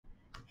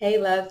Hey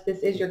loves, this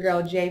is your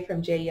girl Jay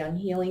from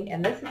JYoungHealing,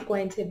 and this is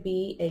going to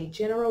be a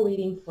general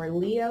reading for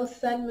Leo,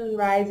 Sun, Moon,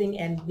 Rising,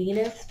 and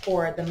Venus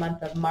for the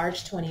month of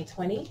March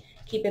 2020.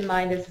 Keep in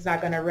mind this is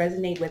not going to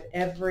resonate with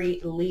every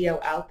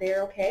Leo out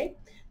there, okay?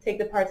 Take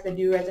the parts that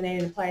do resonate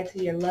and apply it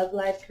to your love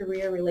life,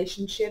 career,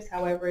 relationships,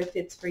 however it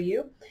fits for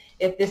you.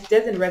 If this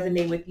doesn't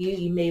resonate with you,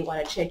 you may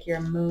want to check your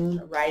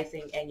Moon,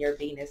 Rising, and your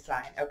Venus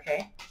sign,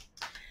 okay?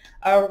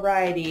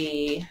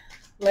 Alrighty.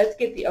 Let's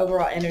get the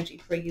overall energy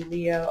for you,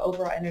 Leo.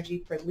 Overall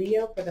energy for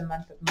Leo for the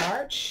month of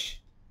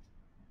March.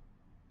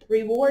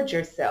 Reward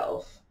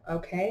yourself,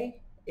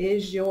 okay,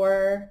 is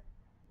your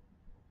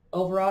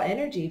overall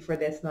energy for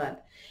this month.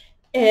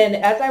 And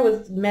as I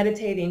was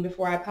meditating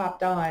before I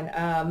popped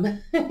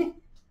on,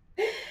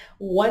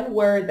 one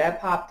word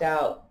that popped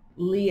out,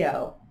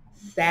 Leo,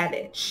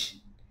 savage.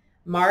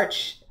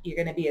 March, you're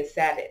going to be a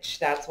savage.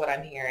 That's what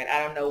I'm hearing.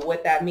 I don't know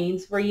what that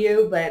means for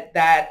you, but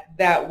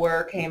that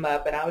word came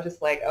up and I was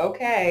just like,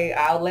 okay,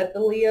 I'll let the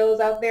Leos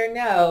out there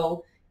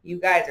know you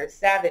guys are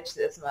savage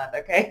this month,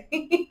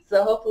 okay?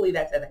 So hopefully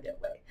that's in a good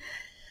way.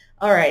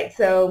 All right,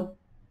 so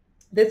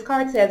this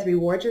card says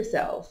reward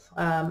yourself.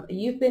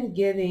 You've been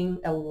giving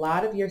a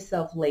lot of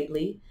yourself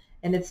lately,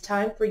 and it's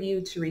time for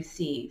you to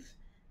receive.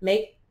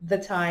 Make the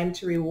time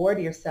to reward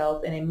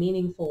yourself in a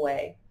meaningful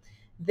way.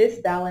 This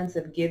balance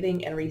of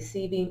giving and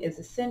receiving is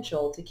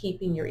essential to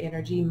keeping your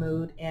energy,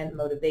 mood, and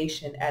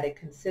motivation at a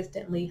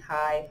consistently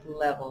high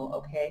level,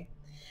 okay?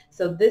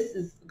 So this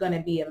is going to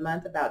be a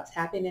month about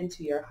tapping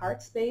into your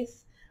heart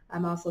space.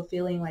 I'm also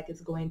feeling like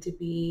it's going to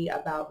be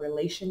about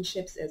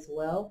relationships as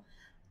well,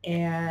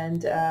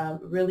 and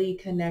really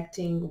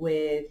connecting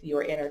with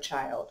your inner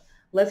child.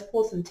 Let's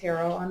pull some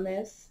tarot on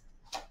this.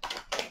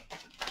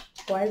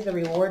 Why is the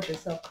reward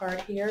yourself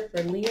card here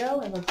for Leo,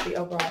 and what's the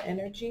overall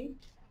energy?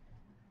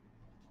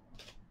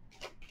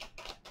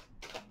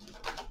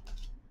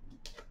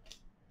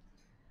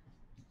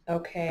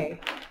 Okay,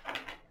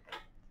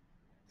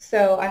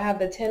 so I have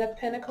the Ten of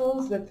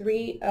Pentacles, the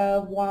Three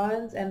of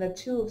Wands, and the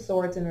Two of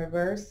Swords in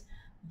reverse.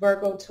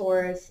 Virgo,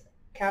 Taurus,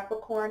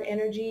 Capricorn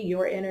energy,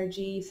 your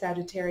energy,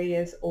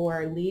 Sagittarius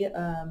or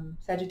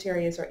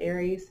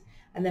Aries.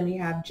 And then we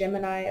have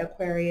Gemini,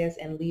 Aquarius,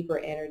 and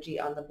Libra energy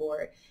on the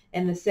board.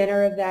 And the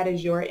center of that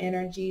is your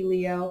energy,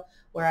 Leo,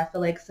 where I feel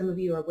like some of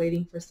you are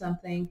waiting for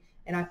something.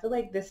 And I feel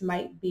like this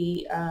might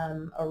be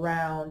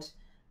around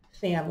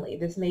family.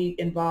 This may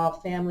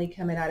involve family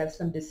coming out of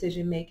some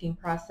decision-making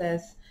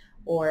process,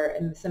 or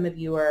some of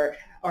you are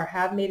or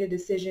have made a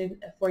decision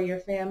for your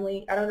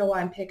family. I don't know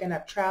why I'm picking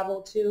up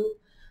travel too.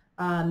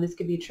 This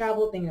could be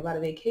travel, thinking about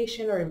a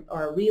vacation,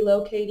 or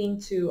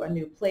relocating to a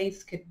new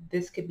place.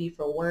 This could be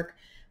for work,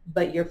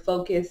 but your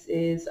focus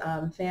is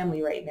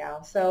family right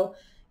now. So,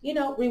 you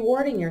know,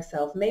 rewarding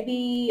yourself.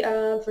 Maybe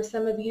for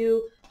some of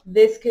you,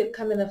 this could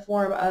come in the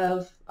form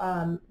of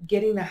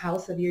getting the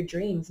house of your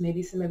dreams.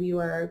 Maybe some of you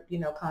are, you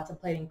know,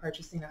 contemplating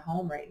purchasing a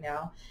home right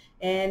now,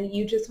 and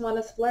you just want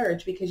to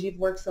splurge because you've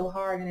worked so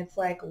hard, and it's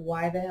like,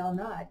 why the hell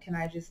not? Can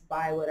I just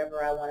buy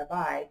whatever I want to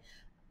buy?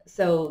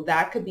 So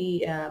that could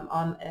be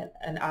on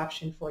an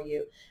option for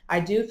you.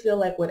 I do feel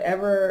like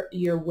whatever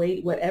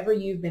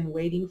you've been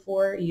waiting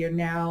for,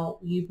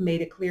 you've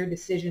made a clear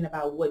decision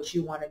about what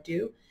you want to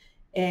do.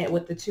 And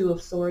with the Two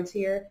of Swords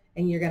here,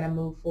 and you're going to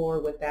move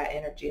forward with that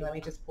energy. Let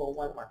me just pull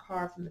one more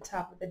card from the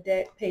top of the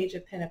deck, Page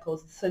of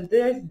Pentacles. So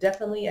there's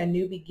definitely a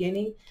new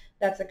beginning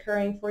that's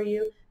occurring for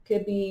you.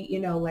 Could be, you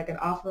know, like an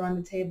offer on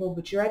the table,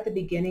 but you're at the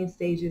beginning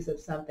stages of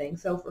something.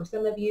 So for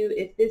some of you,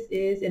 if this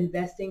is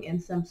investing in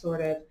some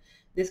sort of,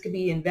 this could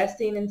be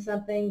investing in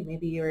something.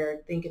 Maybe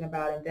you're thinking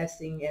about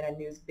investing in a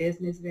new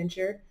business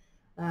venture,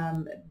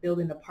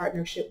 building a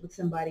partnership with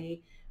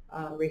somebody,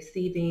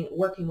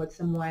 working with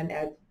someone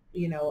as,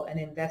 you know, an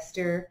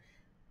investor,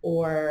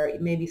 or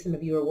maybe some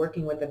of you are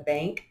working with a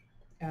bank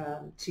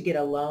to get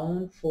a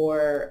loan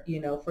for,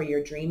 you know, for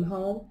your dream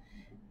home.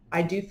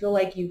 I do feel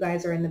like you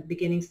guys are in the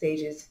beginning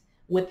stages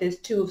with this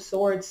Two of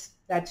Swords.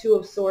 That Two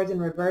of Swords in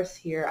reverse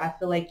here, I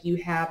feel like you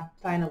have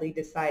finally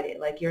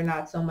decided. Like, you're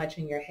not so much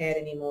in your head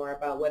anymore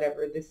about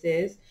whatever this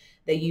is,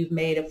 that you've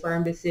made a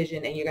firm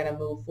decision and you're going to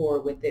move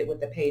forward with it, with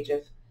the Page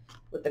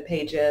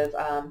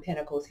of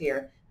Pentacles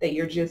here, that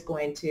you're just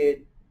going to,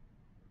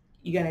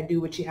 you're going to do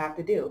what you have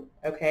to do,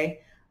 okay?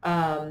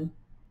 So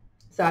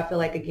I feel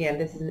like, again,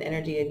 this is an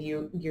energy of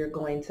you're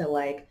going to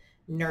like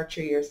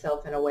nurture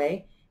yourself in a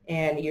way,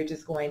 and you're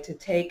just going to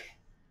take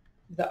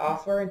the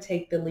offer and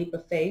take the leap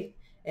of faith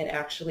and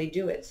actually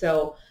do it.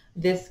 So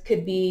this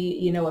could be,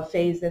 you know, a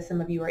phase that some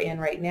of you are in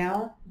right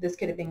now. This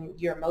could have been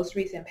your most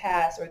recent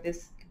past, or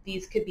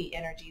these could be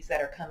energies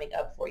that are coming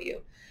up for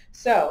you.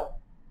 So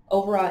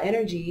overall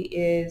energy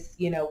is,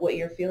 you know, what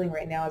you're feeling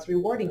right now is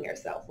rewarding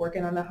yourself,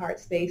 working on the heart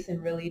space,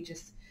 and really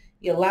just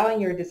allowing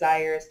your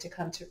desires to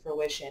come to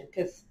fruition.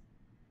 Because,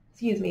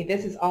 excuse me,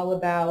 this is all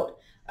about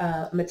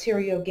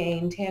material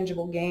gain,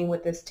 tangible gain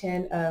with the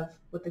Ten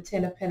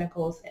of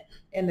Pentacles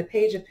and the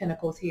Page of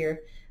Pentacles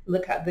here.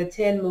 Look how the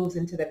 10 moves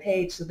into the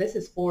page. So this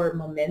is for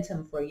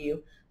momentum for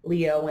you,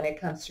 Leo, when it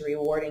comes to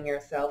rewarding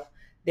yourself.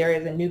 There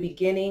is a new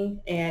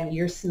beginning, and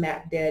you're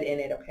smack dead in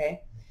it,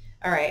 okay?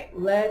 All right,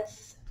 I'm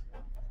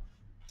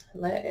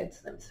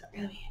sorry, let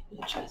me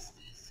adjust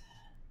this.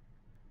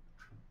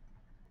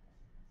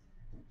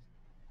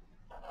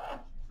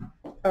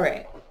 All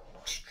right.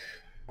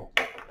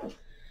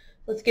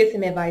 Let's get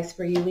some advice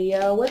for you,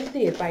 Leo. What's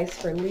the advice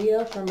for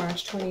Leo for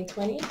March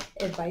 2020?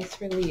 Advice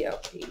for Leo,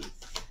 please.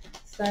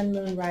 Sun,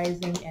 Moon,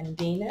 Rising, and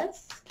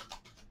Venus.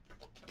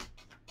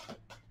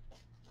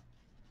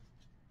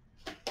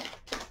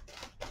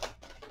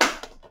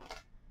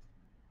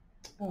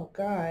 Oh,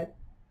 God.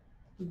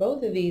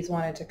 Both of these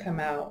wanted to come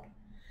out.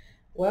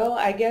 Well,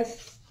 I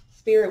guess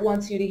Spirit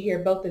wants you to hear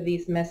both of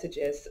these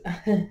messages.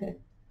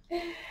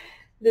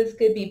 This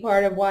could be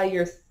part of why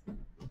you're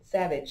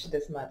savage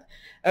this month.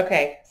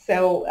 Okay,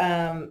 so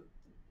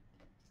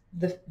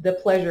the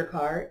pleasure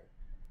card.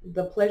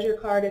 The pleasure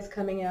card is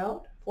coming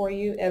out for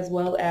you, as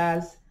well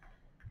as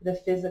the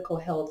physical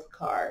health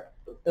card.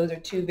 Those are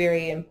two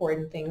very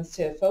important things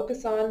to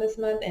focus on this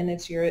month, and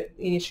it's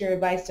your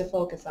advice to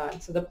focus on.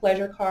 So the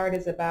pleasure card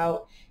is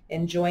about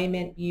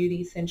enjoyment,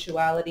 beauty,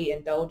 sensuality,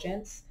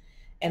 indulgence.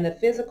 And the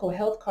physical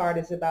health card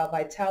is about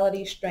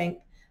vitality,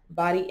 strength,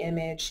 body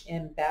image,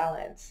 and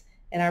balance.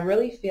 And I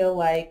really feel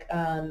like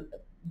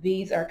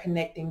these are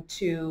connecting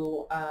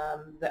to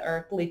the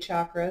earthly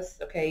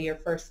chakras, okay, your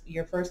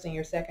first and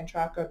your second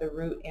chakra, the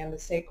root and the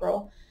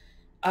sacral.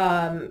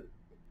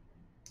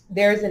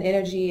 There's an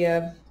energy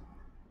of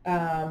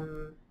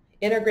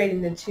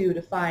integrating the two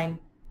to find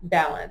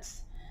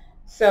balance.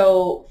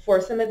 So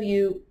for some of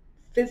you,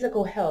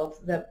 physical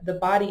health, the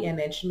body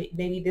image,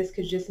 maybe this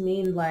could just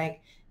mean like,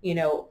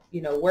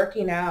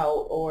 working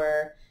out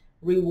or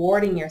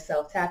rewarding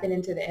yourself, tapping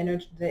into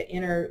the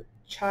inner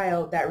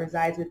child that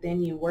resides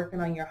within you.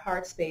 Working on your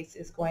heart space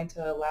is going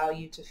to allow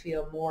you to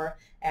feel more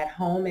at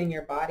home in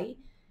your body,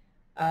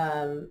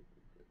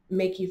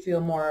 make you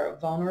feel more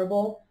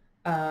vulnerable.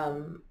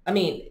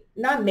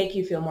 Not make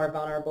you feel more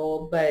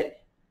vulnerable, but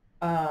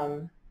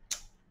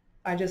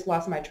I just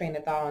lost my train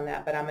of thought on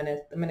that, but I'm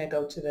gonna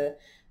go to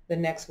the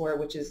next word,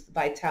 which is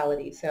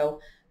vitality. So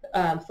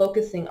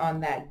focusing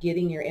on that,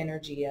 getting your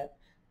energy up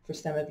for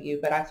some of you.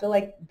 But I feel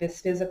like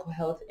this physical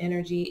health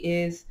energy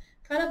is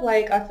kind of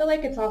like, I feel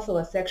like it's also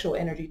a sexual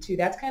energy too.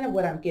 That's kind of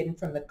what I'm getting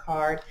from the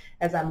card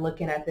as I'm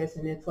looking at this,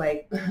 and it's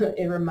like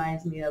it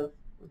reminds me of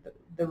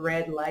the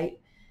red light.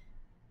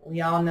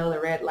 We all know the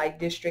red light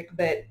district,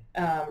 but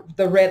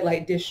the red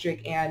light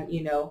district and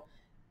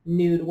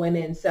nude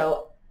women.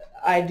 So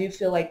I do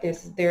feel like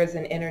there's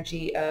an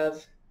energy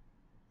of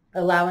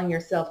allowing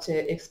yourself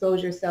to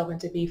expose yourself and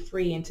to be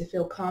free and to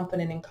feel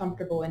confident and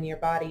comfortable in your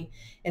body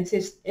and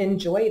to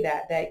enjoy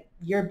that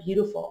you're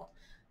beautiful,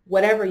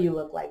 whatever you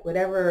look like,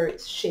 whatever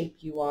shape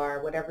you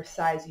are, whatever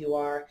size you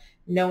are,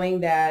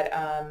 knowing that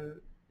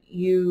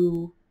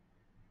you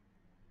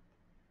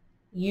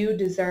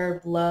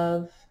deserve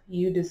love,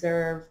 you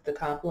deserve the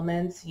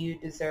compliments, you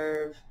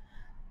deserve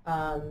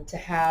to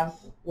have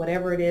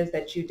whatever it is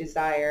that you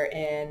desire,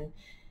 and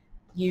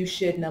you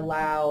shouldn't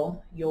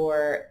allow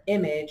your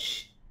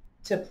image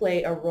to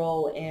play a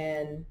role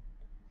in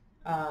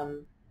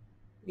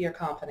your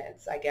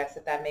confidence, I guess,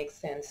 if that makes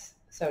sense,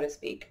 so to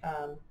speak.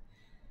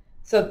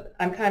 So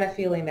I'm kind of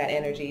feeling that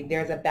energy.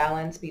 There's a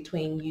balance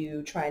between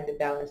you trying to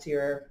balance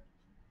your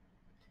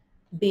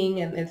being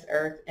in this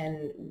earth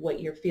and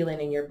what you're feeling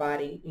in your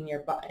body, and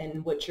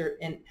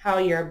how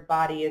your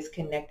body is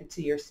connected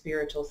to your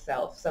spiritual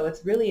self. So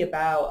it's really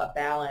about a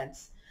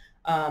balance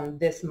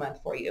this month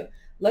for you.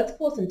 Let's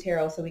pull some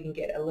tarot so we can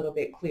get a little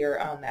bit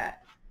clearer on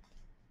that.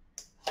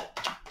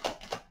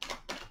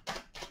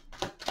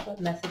 What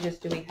messages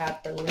do we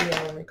have for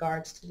Leo in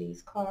regards to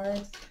these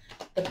cards?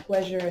 The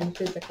pleasure and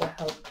physical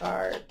health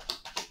card.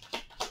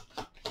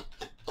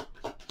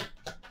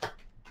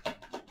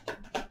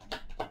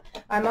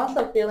 I'm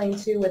also feeling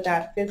too with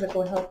that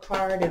physical health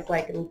card is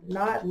like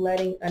not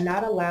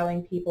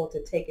allowing people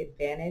to take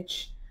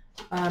advantage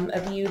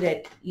of you,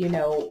 that,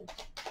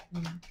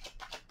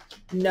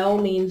 no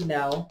means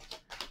no,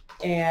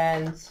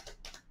 and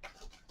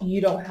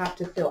you don't have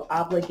to feel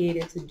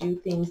obligated to do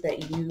things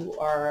that you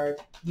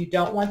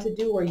don't want to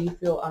do or you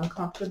feel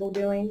uncomfortable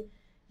doing.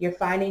 You're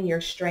finding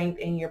your strength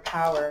and your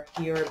power.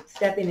 You're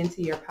stepping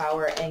into your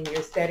power and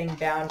you're setting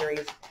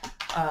boundaries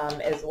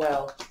as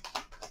well.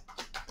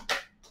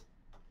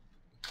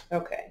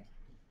 Okay.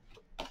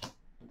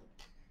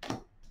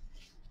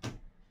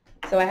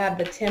 So I have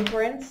the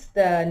Temperance,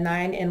 the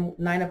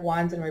Nine of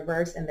Wands in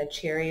reverse, and the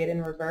Chariot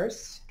in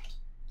reverse.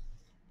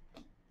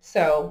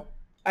 So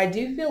I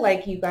do feel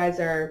like you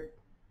guys are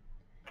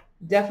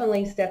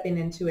definitely stepping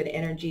into an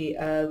energy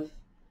of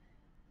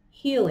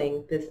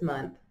healing this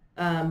month.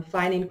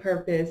 Finding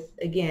purpose.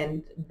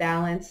 Again,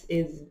 balance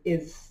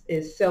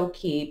is so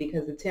key,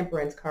 because the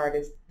Temperance card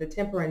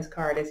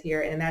is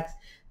here, and that's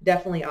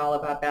definitely all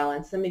about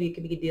balance. Some of you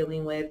could be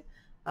dealing with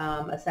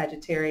a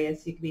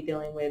Sagittarius. You could be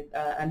dealing with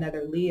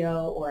another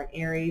Leo or an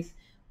Aries,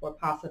 or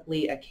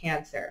possibly a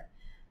Cancer.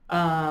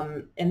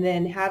 And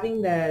then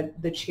having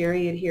the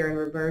Chariot here in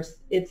reverse,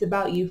 it's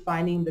about you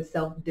finding the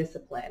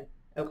self-discipline.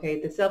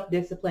 okay? The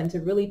self-discipline to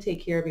really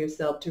take care of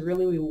yourself, to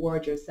really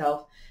reward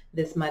yourself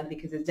this month,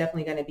 because it's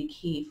definitely going to be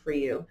key for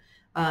you.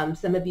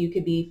 Some of you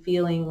could be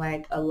feeling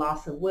like a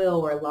loss of will,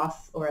 or a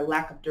loss, or a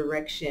lack of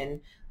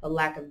direction, a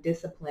lack of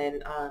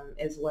discipline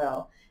as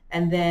well.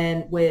 And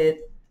then with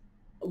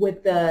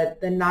the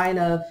nine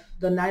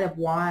of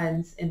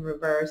wands in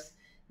reverse,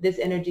 this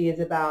energy is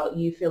about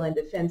you feeling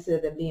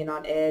defensive and being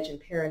on edge and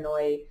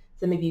paranoid.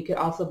 Some of you could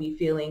also be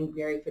feeling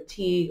very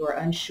fatigued or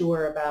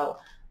unsure about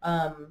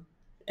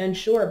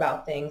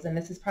things, and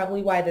this is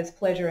probably why this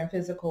pleasure and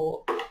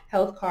physical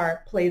health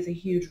card plays a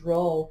huge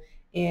role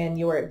in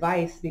your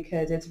advice,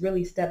 because it's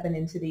really stepping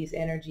into these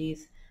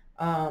energies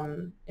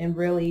and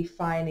really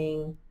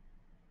finding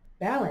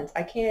balance.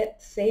 I can't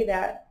say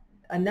that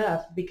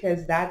enough,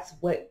 because that's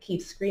what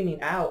keeps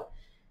screaming out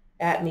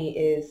at me,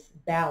 is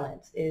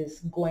balance is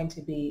going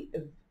to be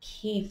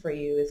key for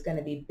you. It's going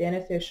to be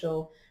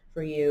beneficial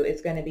for you.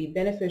 It's going to be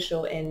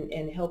beneficial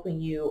in helping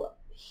you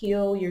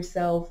heal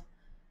yourself,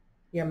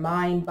 your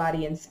mind,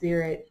 body, and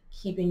spirit,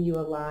 keeping you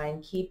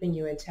aligned, keeping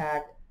you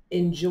intact,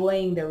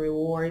 enjoying the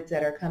rewards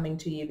that are coming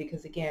to you,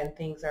 because again,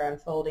 things are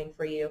unfolding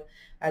for you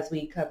as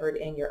we covered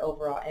in your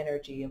overall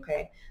energy.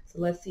 Okay, so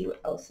let's see what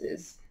else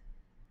is.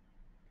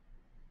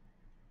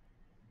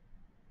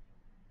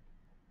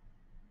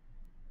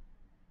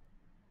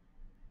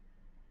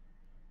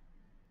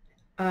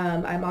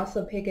 I'm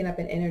also picking up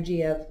an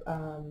energy of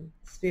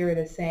spirit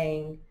is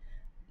saying,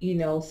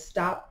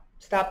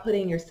 stop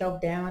putting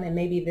yourself down. And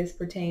maybe this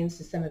pertains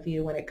to some of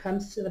you when it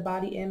comes to the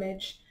body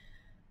image,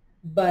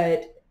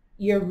 but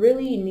you're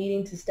really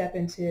needing to step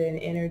into an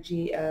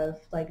energy of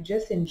like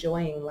just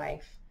enjoying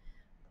life.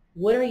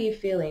 What are you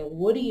feeling?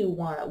 What do you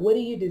want? What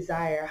do you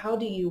desire? How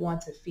do you want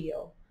to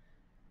feel?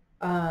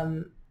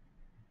 Um,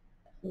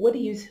 what do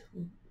you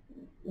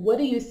what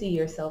do you see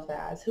yourself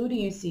as? Who do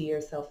you see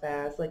yourself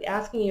as? Like,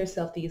 asking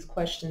yourself these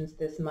questions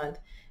this month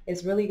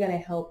is really going to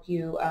help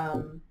you.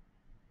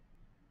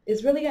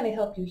 Is really going to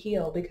help you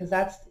heal, because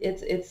that's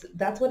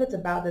what it's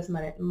about this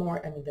month.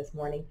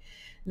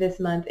 This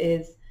month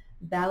is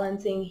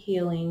balancing,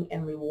 healing,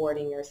 and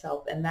rewarding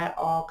yourself, and that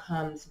all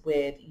comes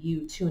with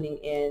you tuning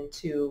in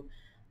to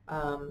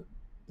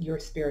your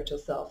spiritual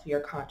self,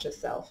 your conscious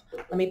self.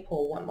 Let me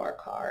pull one more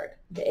card.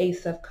 The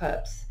Ace of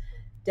Cups.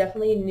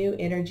 Definitely new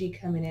energy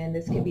coming in.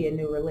 This could be a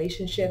new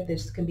relationship.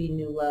 This can be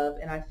new love.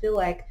 And I feel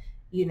like,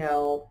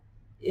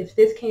 if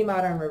this came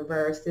out in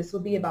reverse, this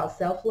will be about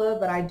self-love,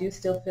 but I do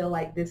still feel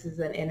like this is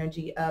an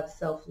energy of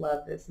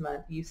self-love this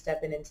month. You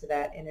stepping into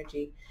that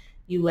energy.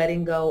 You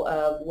letting go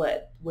of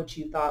what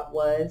you thought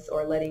was,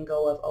 or letting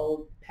go of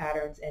old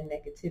patterns and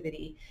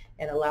negativity,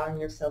 and allowing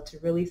yourself to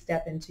really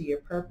step into your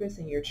purpose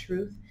and your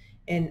truth,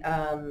 and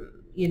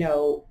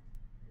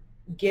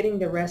getting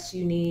the rest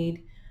you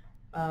need,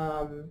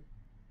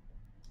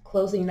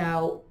 closing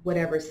out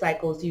whatever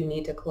cycles you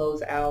need to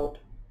close out,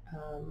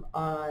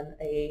 on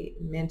a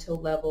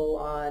mental level,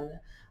 on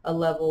a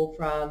level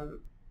from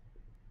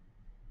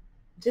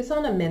just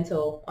on a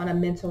mental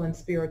and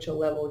spiritual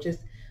level,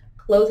 just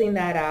closing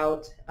that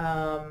out,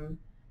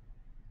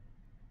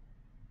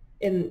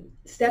 and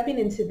stepping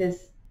into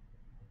this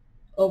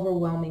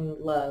overwhelming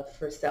love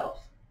for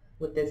self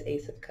with this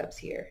Ace of Cups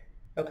here.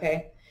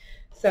 Okay,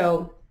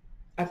 so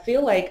I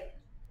feel like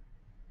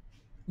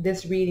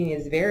this reading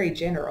is very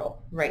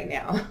general right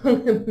now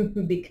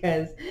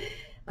because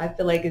I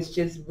feel like it's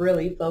just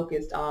really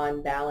focused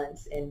on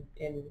balance and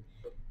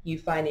you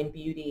finding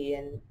beauty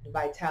and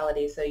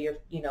vitality. So you're,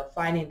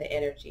 finding the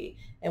energy.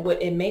 And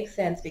what it makes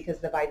sense, because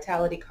the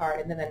vitality card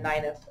and then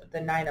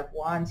the nine of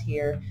wands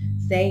here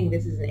saying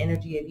this is an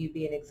energy of you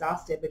being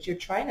exhausted, but you're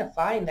trying to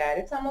find that.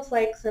 It's almost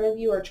like some of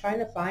you are trying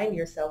to find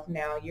yourself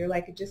now. You're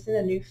like just in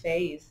a new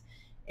phase.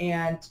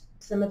 And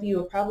some of you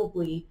are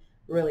probably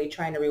really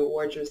trying to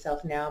reward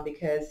yourself now,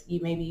 because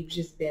you've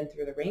just been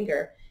through the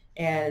ringer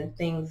and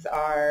things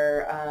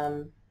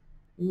are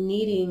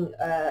needing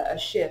a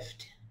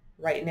shift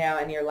right now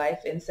in your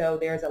life. And so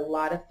there's a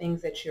lot of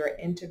things that you're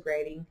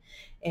integrating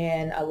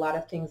and a lot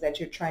of things that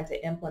you're trying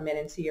to implement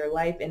into your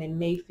life, and it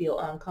may feel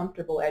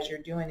uncomfortable as you're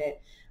doing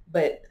it.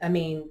 But I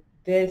mean,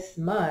 this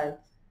month,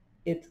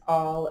 it's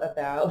all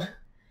about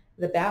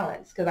the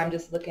balance, because I'm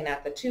just looking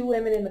at the two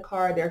women in the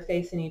car. They're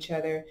facing each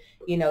other.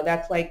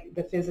 That's like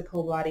the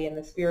physical body and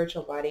the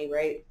spiritual body,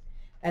 right?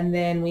 And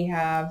then we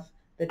have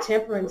the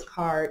Temperance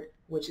card,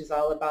 which is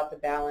all about the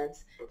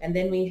balance. And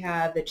then we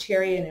have the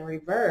Chariot in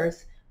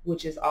reverse,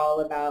 which is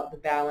all about the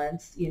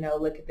balance.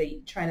 Look at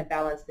trying to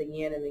balance the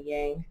yin and the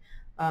yang,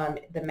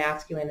 the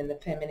masculine and the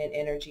feminine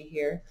energy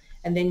here.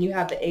 And then you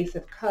have the Ace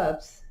of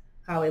Cups,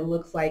 how it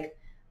looks like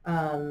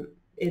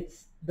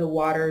it's the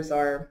waters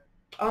are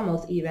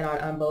almost even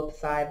on both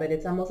sides, but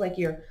it's almost like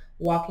you're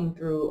walking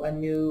through a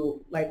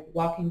new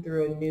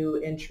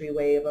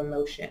entryway of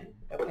emotion.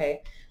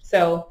 Okay,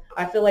 so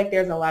I feel like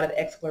there's a lot of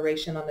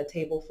exploration on the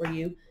table for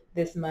you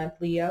this month,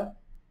 Leo.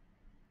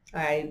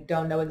 I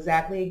don't know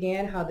exactly,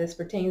 again, how this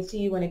pertains to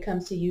you when it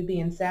comes to you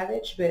being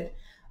savage, but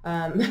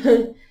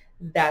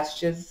That's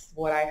just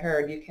what I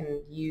heard. You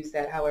can use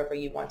that however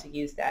you want to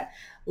use that.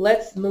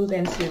 Let's move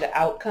into the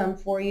outcome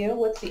for you.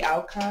 What's the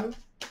outcome?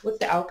 What's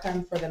the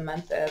outcome for the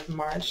month of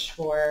March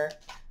for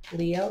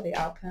Leo? The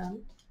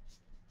outcome.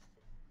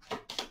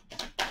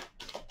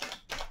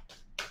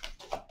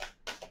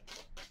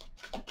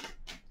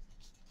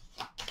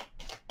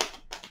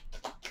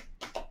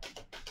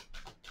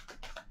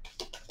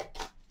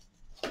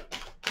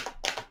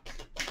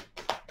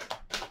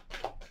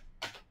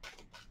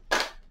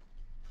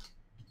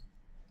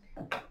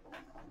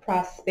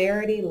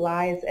 Prosperity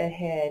lies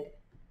ahead.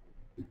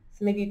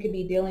 Some of you could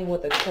be dealing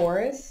with a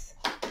Taurus.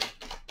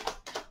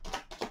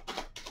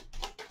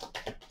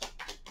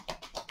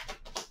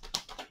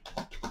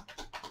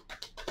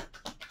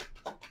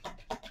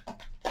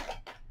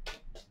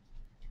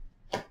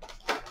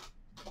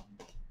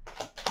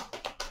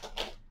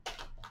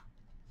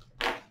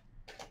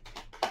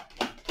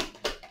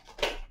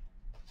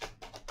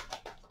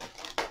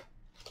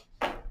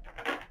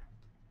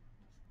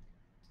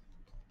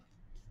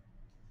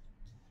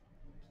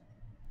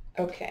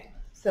 Okay,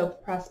 so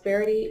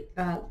prosperity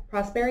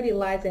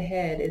lies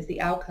ahead is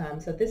the outcome.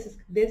 So this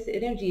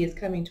energy is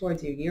coming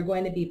towards you. You're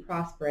going to be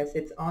prosperous.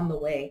 It's on the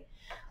way.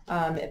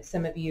 If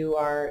some of you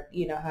are,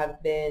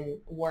 have been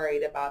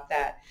worried about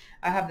that.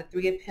 I have the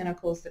Three of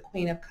Pentacles, the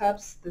Queen of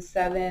Cups, the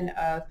Seven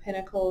of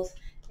Pentacles,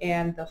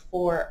 and the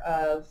Four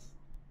of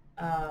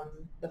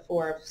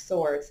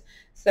Swords.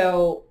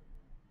 So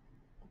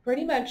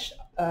pretty much,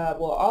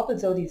 well, all all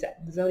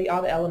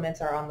the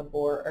elements are on the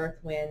board: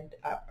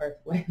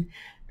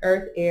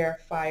 earth, air,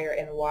 fire,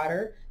 and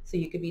water. So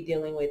you could be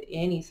dealing with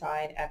any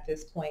sign at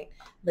this point.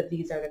 But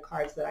these are the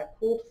cards that I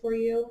pulled for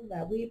you,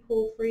 that we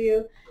pulled for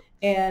you.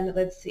 And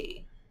let's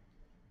see.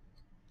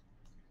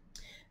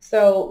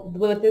 So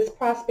with this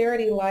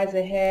prosperity lies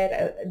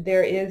ahead,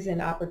 there is an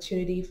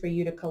opportunity for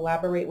you to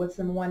collaborate with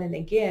someone. And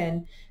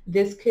again,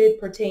 this could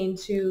pertain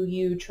to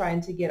you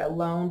trying to get a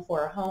loan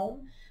for a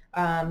home.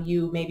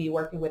 You may be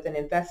working with an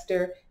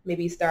investor,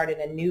 maybe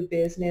starting a new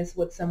business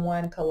with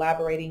someone,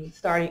 collaborating,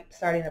 starting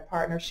a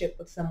partnership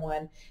with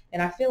someone.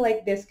 And I feel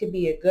like this could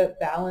be a good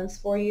balance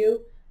for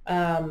you,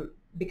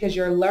 because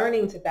you're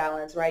learning to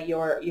balance, right?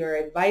 Your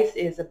advice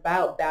is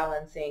about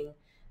balancing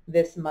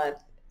this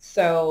month.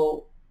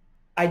 So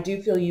I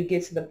do feel you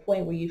get to the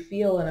point where you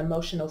feel an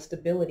emotional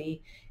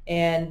stability,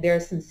 and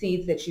there's some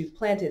seeds that you've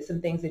planted,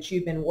 some things that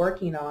you've been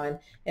working on,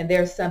 and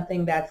there's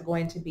something that's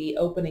going to be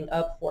opening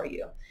up for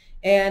you.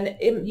 And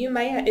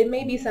it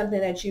may be something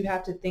that you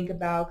have to think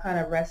about, kind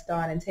of rest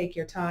on, and take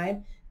your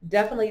time.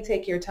 Definitely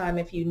take your time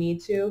if you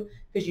need to,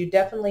 because you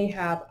definitely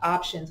have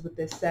options with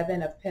this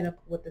Seven of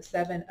Pentacles, with the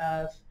Seven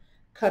of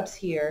Cups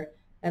here.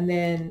 And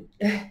then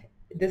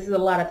this is a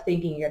lot of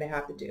thinking you're going to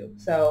have to do.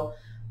 So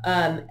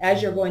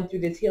as you're going through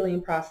this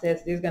healing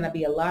process, there's going to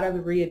be a lot of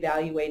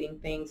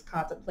reevaluating things,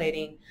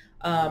 contemplating.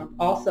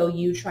 Also,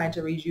 you trying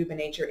to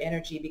rejuvenate your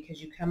energy,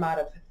 because you come out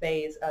of a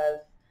phase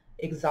of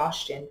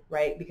exhaustion,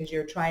 right? Because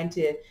you're trying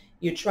to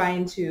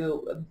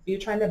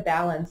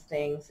balance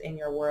things in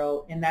your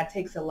world, and that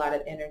takes a lot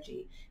of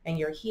energy. And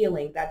your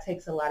healing, that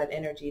takes a lot of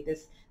energy.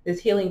 This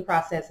healing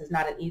process is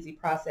not an easy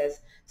process.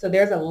 So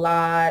there's a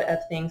lot of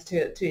things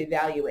to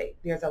evaluate.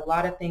 There's a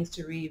lot of things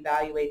to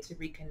reevaluate, to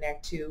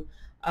reconnect to.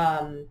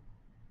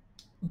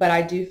 But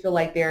I do feel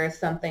like there is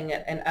something,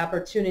 an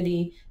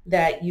opportunity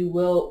that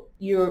you're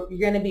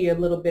going to be a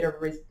little bit of,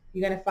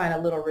 you're going to find a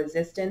little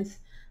resistance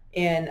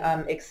in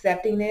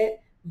accepting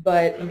it.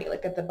 But let me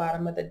look at the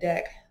bottom of the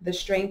deck. The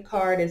Strength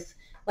card is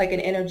like an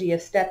energy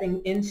of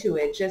stepping into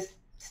it. Just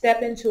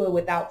step into it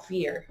without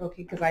fear,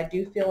 okay? Because I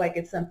do feel like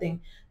it's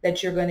something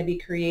that you're going to be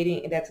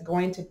creating that's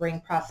going to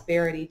bring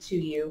prosperity to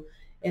you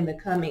in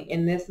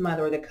this month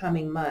or the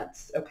coming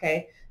months,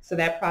 okay? So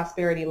that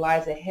prosperity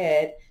lies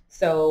ahead.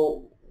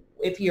 So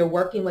if you're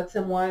working with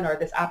someone, or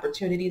this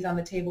opportunity is on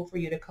the table for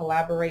you to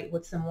collaborate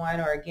with someone,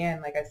 or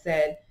again, like I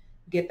said,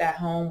 get that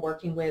home,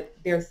 working with,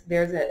 there's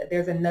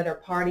another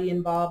party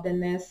involved in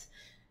this.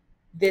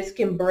 This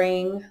can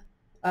bring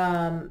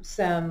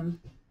some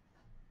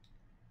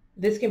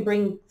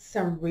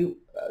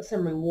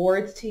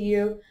rewards to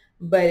you,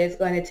 but it's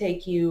going to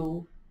take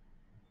you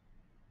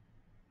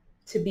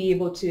to be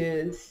able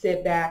to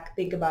sit back,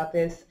 think about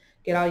this,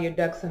 get all your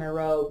ducks in a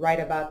row, write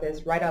about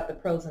this, write out the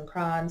pros and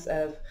cons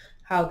of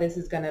how this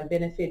is going to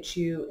benefit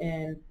you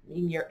and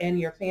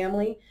your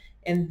family,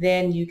 and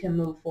then you can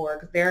move forward,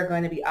 because there are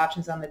going to be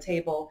options on the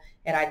table.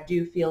 And I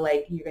do feel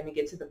like you're going to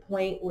get to the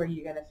point where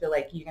you're going to feel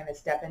like you're going to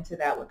step into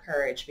that with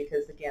courage,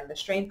 because again, the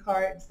Strength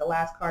card, it's the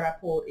last card I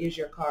pulled, is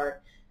your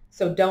card.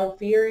 So don't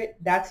fear it.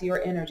 That's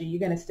your energy. You're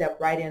going to step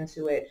right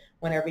into it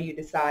whenever you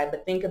decide.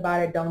 But think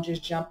about it. Don't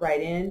just jump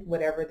right in,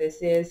 whatever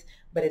this is.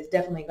 But it's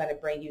definitely going to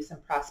bring you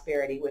some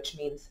prosperity, which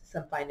means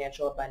some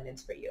financial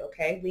abundance for you.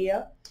 Okay,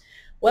 Leo?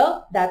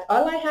 Well, that's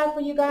all I have for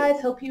you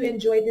guys. Hope you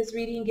enjoyed this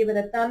reading. Give it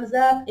a thumbs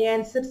up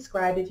and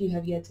subscribe if you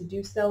have yet to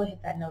do so.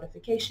 Hit that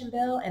notification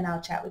bell, and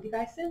I'll chat with you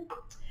guys soon.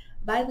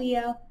 Bye,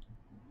 Leo.